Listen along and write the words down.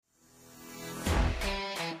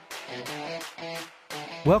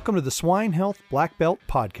Welcome to the Swine Health Black Belt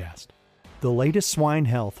Podcast, the latest swine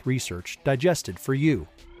health research digested for you.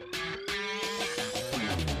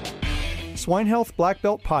 Swine Health Black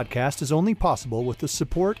Belt Podcast is only possible with the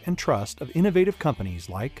support and trust of innovative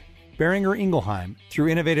companies like Boehringer Ingelheim. Through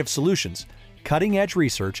innovative solutions, cutting-edge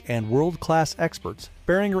research, and world-class experts,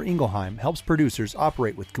 Boehringer Ingelheim helps producers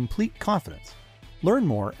operate with complete confidence. Learn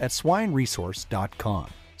more at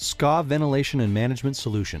swineresource.com. SCA Ventilation and Management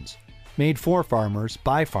Solutions. Made for farmers,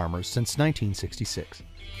 by farmers since 1966.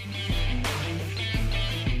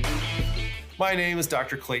 My name is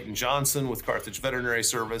Dr. Clayton Johnson with Carthage Veterinary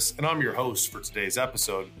Service, and I'm your host for today's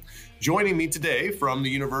episode. Joining me today from the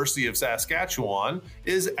University of Saskatchewan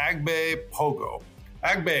is Agbee Kpogo.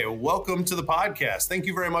 Agbee, welcome to the podcast. Thank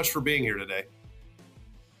you very much for being here today.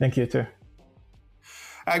 Thank you, too.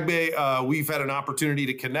 Agbee, we've had an opportunity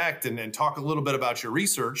to connect and talk a little bit about your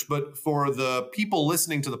research, but for the people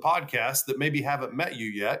listening to the podcast that maybe haven't met you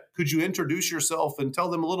yet, could you introduce yourself and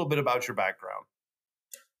tell them a little bit about your background?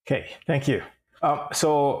 Okay, thank you.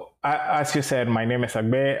 As you said, my name is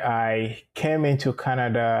Agbee. I came into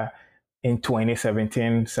Canada in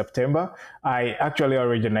 2017, September. I actually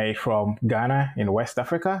originate from Ghana in West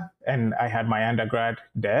Africa, and I had my undergrad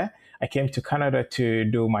there. I came to Canada to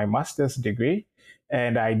do my master's degree,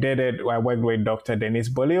 and I worked with Dr. Denis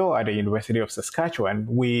Bolio at the University of Saskatchewan.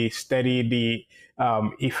 We studied the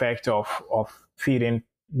effect of feeding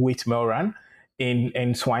wheat meal run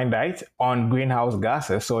in swine diet on greenhouse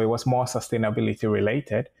gases. So it was more sustainability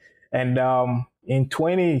related. And in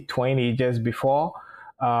 2020, just before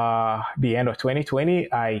the end of 2020,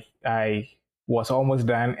 I was almost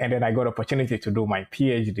done. And then I got opportunity to do my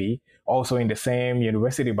PhD also in the same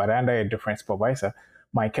university, but under a different supervisor.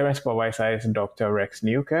 My current supervisor is Dr. Rex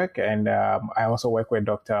Newkirk, and I also work with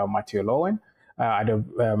Dr. Matthew Lowen at the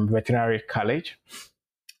Veterinary College.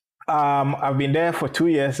 I've been there for 2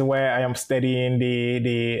 years, where I am studying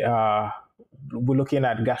we're looking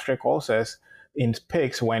at gastric ulcers in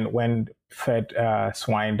pigs when fed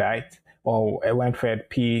swine diet or when fed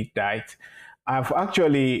pea diet. I've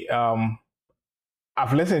actually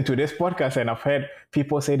I've listened to this podcast and I've heard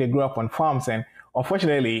people say they grew up on farms, and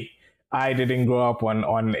unfortunately, I didn't grow up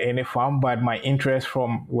on any farm, but my interest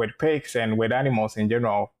with pigs and with animals in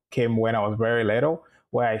general came when I was very little,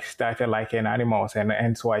 where I started liking animals.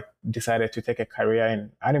 And so I decided to take a career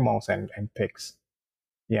in animals and pigs.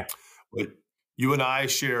 Yeah. Well, you and I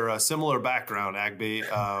share a similar background, Agbee.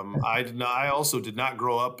 I also did not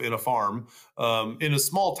grow up in a farm. In a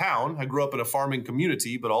small town, I grew up in a farming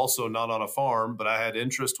community, but also not on a farm. But I had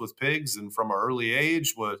interest with pigs, and from an early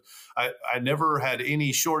age, I never had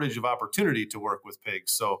any shortage of opportunity to work with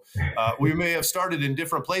pigs. So we may have started in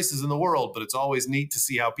different places in the world, but it's always neat to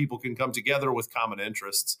see how people can come together with common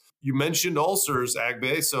interests. You mentioned ulcers,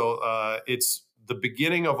 Agbee. So it's the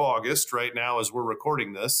beginning of August right now as we're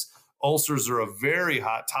recording this. Ulcers are a very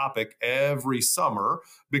hot topic every summer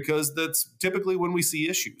because that's typically when we see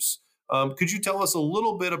issues. Could you tell us a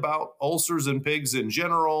little bit about ulcers in pigs in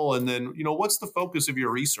general? And then, what's the focus of your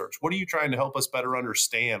research? What are you trying to help us better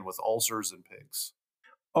understand with ulcers in pigs?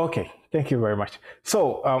 Okay, thank you very much.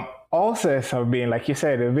 So ulcers have been, like you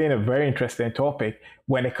said, they've been a very interesting topic.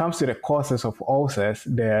 When it comes to the causes of ulcers,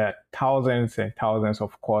 there are thousands and thousands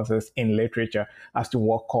of causes in literature as to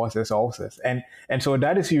what causes ulcers. And so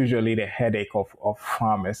that is usually the headache of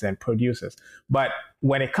farmers and producers. But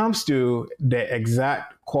when it comes to the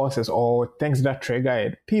exact causes or things that trigger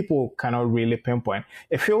it, people cannot really pinpoint.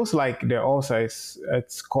 It feels like the ulcer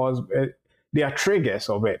it's caused... There are triggers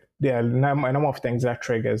of it. There are a number of things that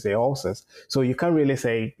triggers the ulcers. So you can't really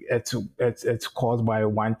say it's caused by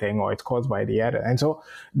one thing or it's caused by the other. And so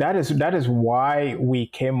that is why we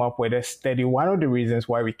came up with a study. One of the reasons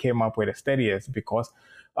why we came up with a study is because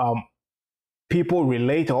people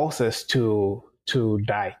relate ulcers to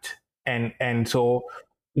diet. And so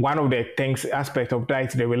one of the aspect of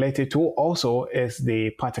diet they related to also is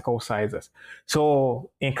the particle sizes. So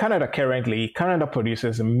in Canada currently, Canada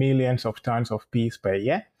produces millions of tons of peas per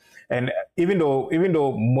year. And even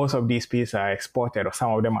though most of these peas are exported, or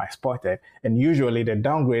some of them are exported, and usually the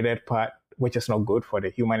downgraded part, which is not good for the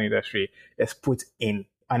human industry, is put in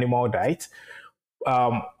animal diet.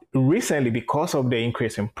 Recently, because of the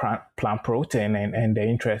increase in plant protein and the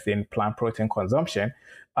interest in plant protein consumption,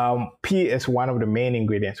 pea is one of the main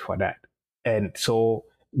ingredients for that. And so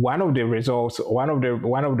one of the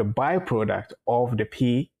byproduct of the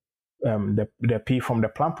pea, the pea from the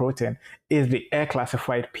plant protein, is the air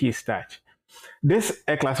classified pea starch. This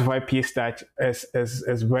air classified pea starch is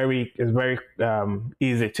very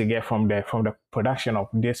easy to get from the production of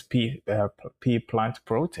this pea plant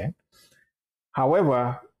protein.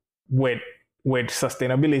 However, with with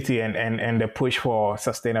sustainability and the push for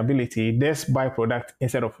sustainability, this byproduct,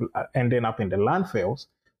 instead of ending up in the landfills,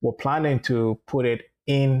 we're planning to put it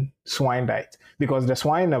in swine diet, because the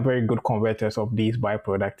swine are very good converters of these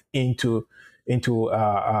byproducts into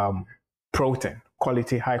protein,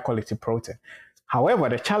 high quality protein. However,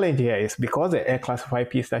 the challenge here is because the air classified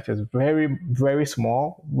pea starch is very, very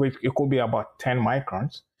small, which it could be about 10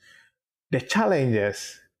 microns. The challenge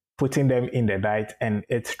is putting them in the diet and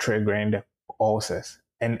it's triggering the ulcers.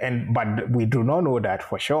 But we do not know that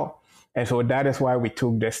for sure. And so that is why we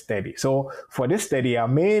took this study. So for this study, our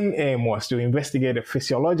main aim was to investigate the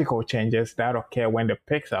physiological changes that occur when the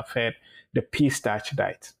pigs are fed the pea starch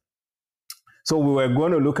diet. So we were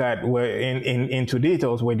going to look at, into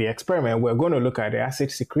details with the experiment, we're going to look at the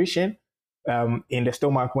acid secretion in the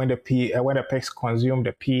stomach when the pigs consume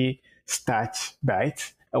the pea starch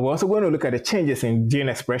diet. And we're also going to look at the changes in gene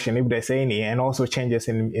expression, if there's any, and also changes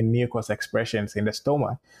in mucus expressions in the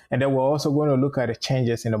stomach. And then we're also going to look at the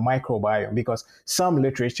changes in the microbiome, because some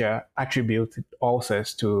literature attribute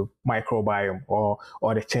ulcers to microbiome or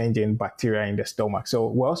the change in bacteria in the stomach. So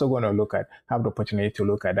we're also going to have the opportunity to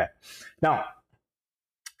look at that. Now,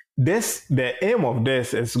 the aim of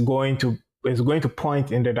this is going to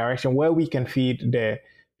point in the direction where we can feed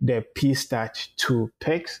the pea starch to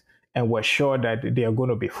pigs, and we're sure that they are going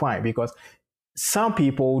to be fine, because some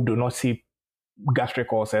people do not see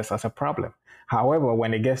gastric ulcers as a problem. However,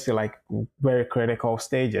 when it gets to like very critical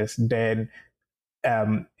stages, then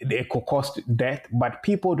it could cause death, but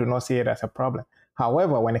people do not see it as a problem.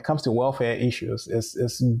 However, when it comes to welfare issues,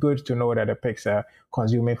 it's good to know that the pigs are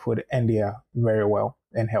consuming food and they are very well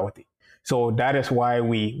and healthy. So that is why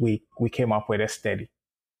we came up with a study.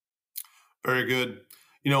 Very good.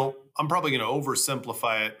 I'm probably going to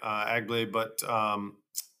oversimplify it, Agbee, but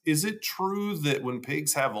is it true that when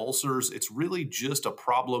pigs have ulcers, it's really just a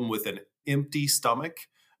problem with an empty stomach,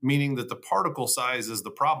 meaning that the particle size is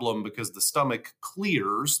the problem because the stomach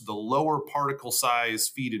clears the lower particle size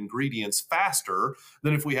feed ingredients faster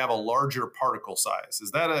than if we have a larger particle size?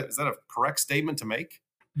 Is that a correct statement to make?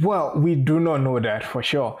 Well, we do not know that for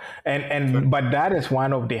sure. But that is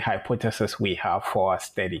one of the hypotheses we have for our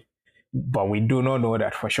study. But we do not know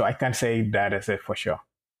that for sure. I can't say that is it for sure.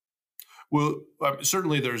 Well,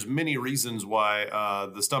 certainly there's many reasons why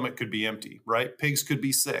the stomach could be empty, right? Pigs could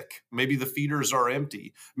be sick. Maybe the feeders are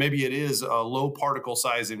empty. Maybe it is a low particle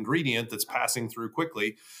size ingredient that's passing through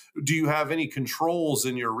quickly. Do you have any controls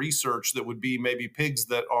in your research that would be maybe pigs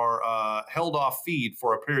that are held off feed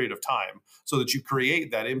for a period of time so that you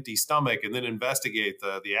create that empty stomach and then investigate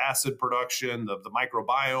the acid production, the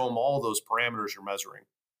microbiome, all those parameters you're measuring?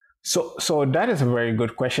 So that is a very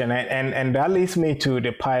good question, and that leads me to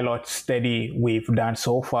the pilot study we've done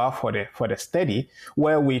so far for the study,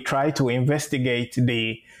 where we try to investigate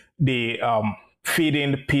the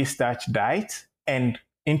feeding pea starch diet and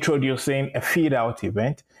introducing a feed out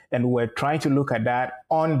event, and we're trying to look at that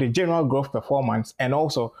on the general growth performance and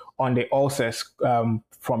also on the ulcers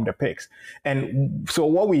from the pigs. And so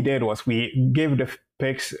what we did was we gave the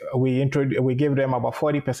pigs we gave them about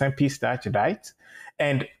 40% pea starch diet,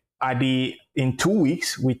 and in 2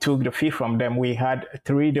 weeks, we took the feed from them. We had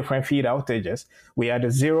 3 different feed outages. We had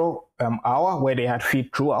a 0 hour where they had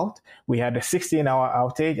feed throughout. We had a 16-hour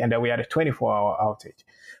outage, and then we had a 24-hour outage.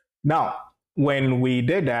 Now, when we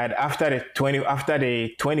did that, after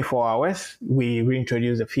the 24 hours, we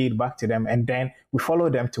reintroduced the feed back to them, and then we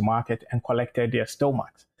followed them to market and collected their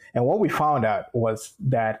stomachs. And what we found out was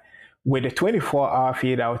that with the 24-hour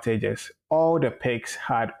feed outages, all the pigs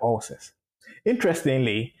had ulcers.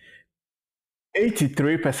 Interestingly,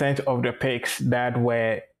 83% of the pigs that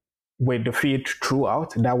were with the feed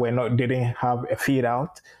throughout, that didn't have a feed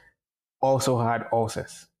out, also had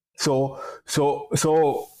ulcers. So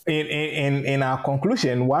in our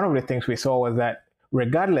conclusion, one of the things we saw was that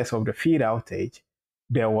regardless of the feed outage,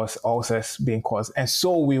 there was ulcers being caused, and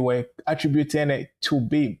so we were attributing it to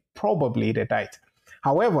be probably the diet.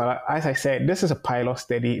 However, as I said, this is a pilot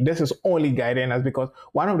study. This is only guiding us because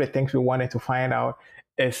one of the things we wanted to find out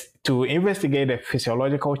is to investigate the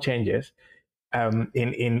physiological changes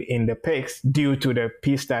in the pigs due to the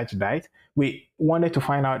pea starch diet. We wanted to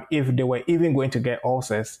find out if they were even going to get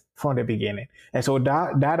ulcers from the beginning. And so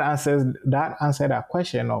that answered our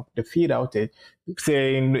question of the feed outage,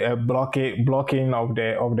 saying blocking of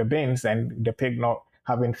the bins and the pig not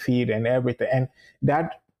having feed and everything. And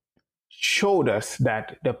that showed us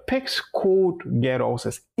that the pigs could get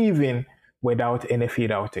ulcers even without any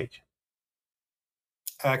feed outage.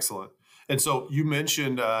 Excellent. And so you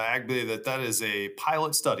mentioned, Agbee, that is a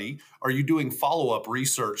pilot study. Are you doing follow-up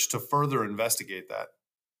research to further investigate that?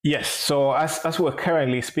 Yes. So as we're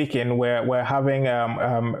currently speaking, we're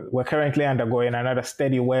currently undergoing another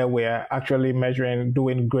study where we're actually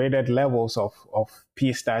doing graded levels of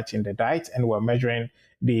pea starch in the diet, and we're measuring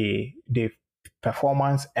the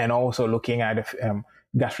performance and also looking at the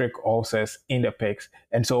gastric ulcers in the pigs.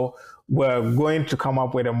 And so we're going to come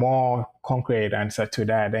up with a more concrete answer to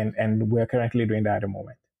that, and we're currently doing that at the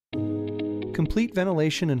moment. Complete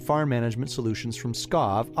ventilation and farm management solutions from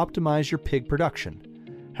SCOV optimize your pig production.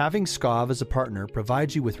 Having SCOV as a partner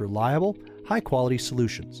provides you with reliable, high-quality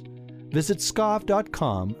solutions. Visit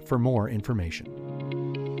scov.com for more information.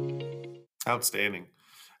 Outstanding.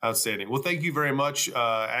 Well, thank you very much,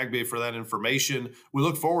 Agbee, for that information. We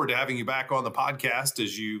look forward to having you back on the podcast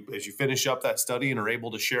as you finish up that study and are able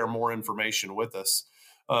to share more information with us.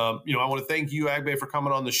 I want to thank you, Agbee, for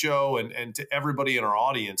coming on the show, and to everybody in our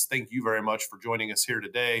audience, thank you very much for joining us here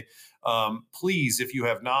today. Please, if you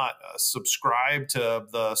have not subscribed to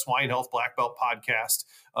the Swine Health Black Belt podcast,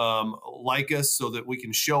 like us so that we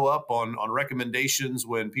can show up on recommendations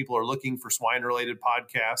when people are looking for swine-related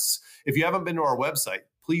podcasts. If you haven't been to our website,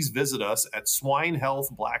 please visit us at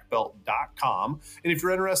swinehealthblackbelt.com. And if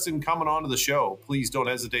you're interested in coming on to the show, please don't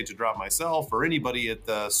hesitate to drop myself or anybody at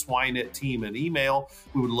the SwineIt team an email.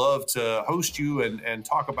 We would love to host you and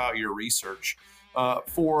talk about your research.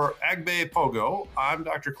 For Agbee Kpogo, I'm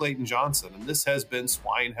Dr. Clayton Johnson, and this has been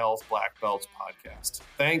Swine Health Black Belts Podcast.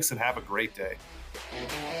 Thanks and have a great day.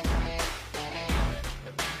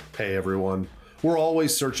 Hey everyone. We're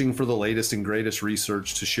always searching for the latest and greatest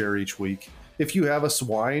research to share each week. If you have a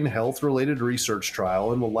swine health related research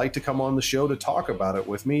trial and would like to come on the show to talk about it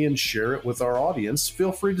with me and share it with our audience,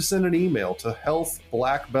 feel free to send an email to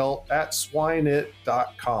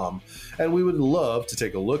healthblackbelt@swineit.com, and we would love to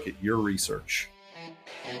take a look at your research.